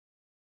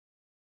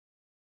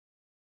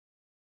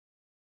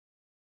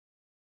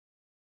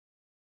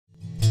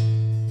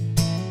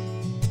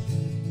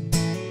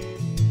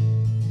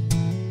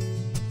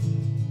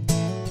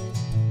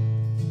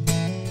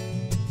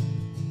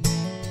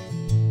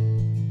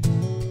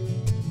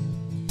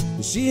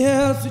She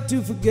helps me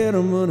to forget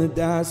I'm gonna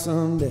die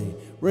someday.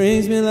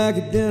 Rings me like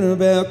a dinner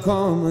bell,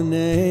 calling my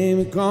name.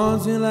 It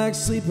calms me like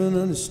sleeping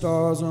under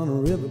stars on a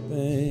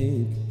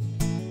riverbank.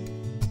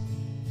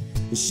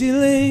 She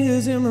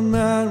lingers in my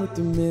mind with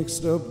the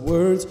mixed up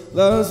words.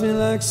 Loves me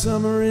like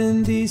summer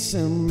in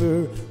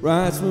December.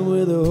 Writes me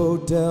with a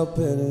hotel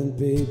pen and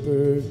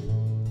paper.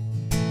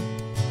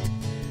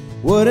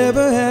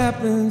 Whatever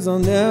happens, I'll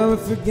never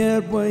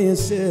forget what you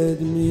said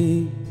to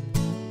me.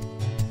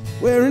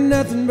 Wearing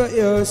nothing but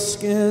your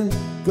skin,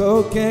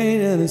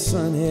 cocaine and a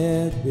sun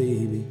hat,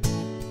 baby.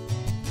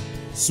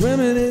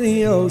 Swimming in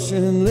the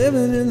ocean,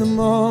 living in the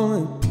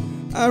moment.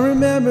 I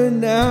remember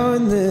now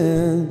and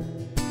then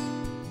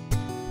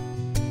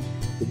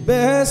the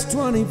best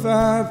 $25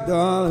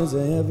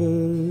 I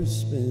ever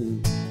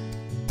spent.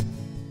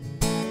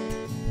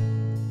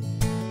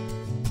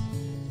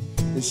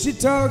 And she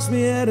talks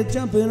me out of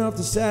jumping off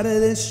the side of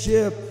this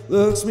ship.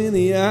 Looks me in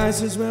the eyes,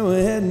 says where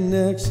we're heading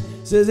next.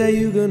 Says, how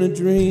you gonna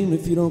dream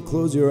if you don't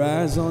close your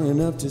eyes long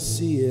enough to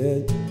see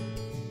it?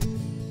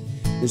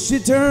 And she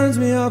turns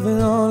me off and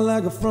on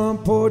like a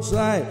front porch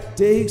light.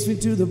 Takes me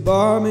to the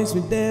bar, makes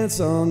me dance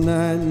all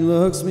night. And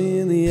looks me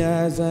in the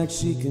eyes like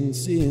she can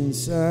see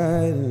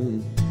inside.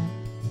 And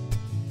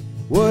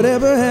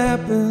whatever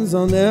happens,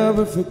 I'll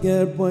never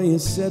forget what you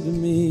said to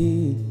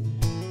me.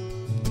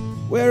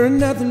 Wearing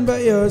nothing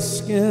but your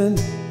skin,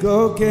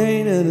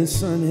 cocaine and a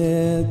sun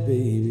hat,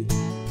 baby.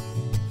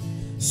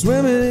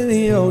 Swimming in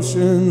the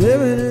ocean,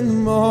 living in the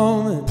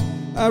moment.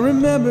 I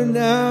remember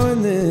now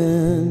and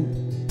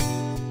then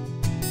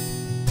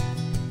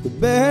the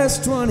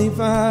best $25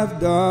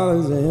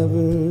 I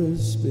ever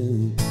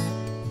spent.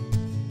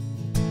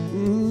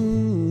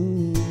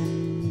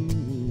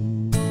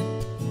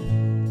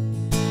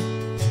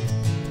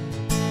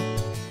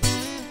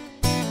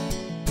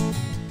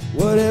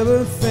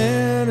 Whatever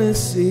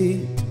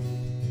fantasy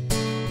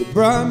that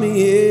brought me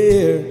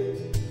here,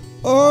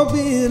 or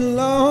be it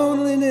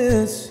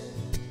loneliness,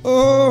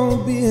 or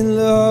be it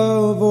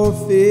love or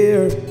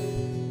fear.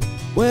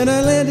 When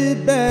I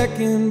landed back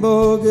in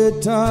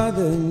Bogota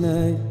that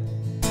night,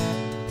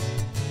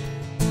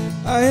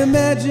 I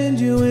imagined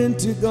you in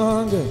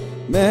Tonga,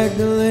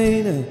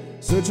 Magdalena,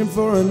 searching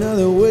for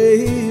another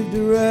wave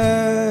to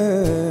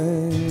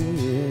ride.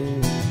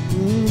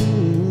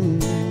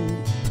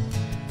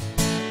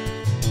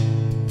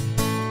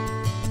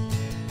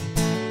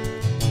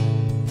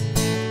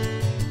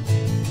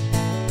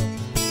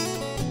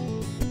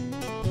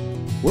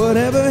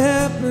 Whatever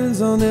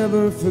happens, I'll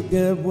never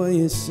forget what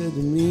you said to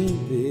me,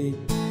 babe.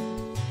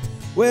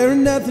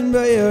 Wearing nothing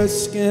but your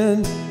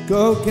skin,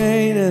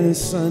 cocaine and a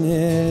sun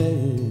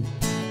hat.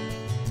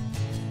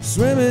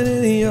 Swimming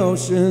in the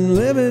ocean,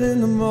 living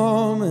in the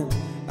moment.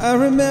 I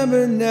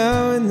remember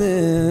now and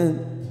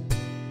then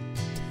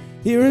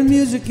hearing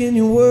music in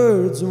your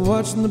words and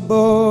watching the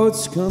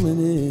boats coming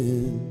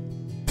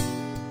in.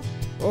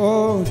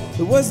 Oh,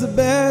 it was the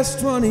best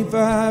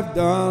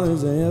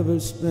 $25 I ever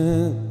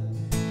spent.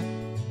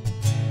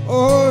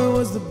 Oh, it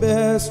was the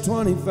best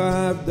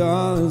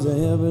 $25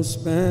 I ever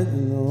spent,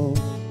 you know.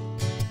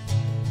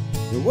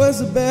 It was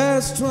the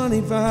best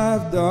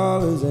 $25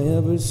 I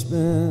ever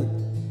spent.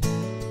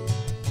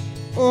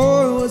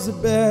 Oh, it was the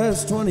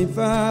best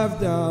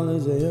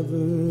 $25 I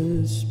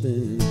ever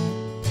spent.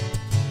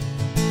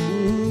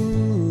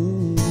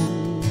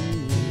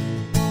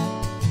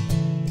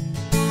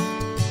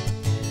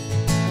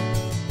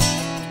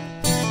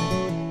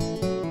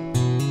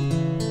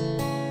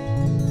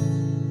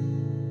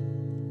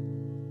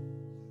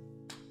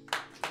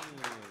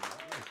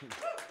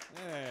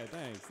 Yeah,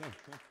 thanks.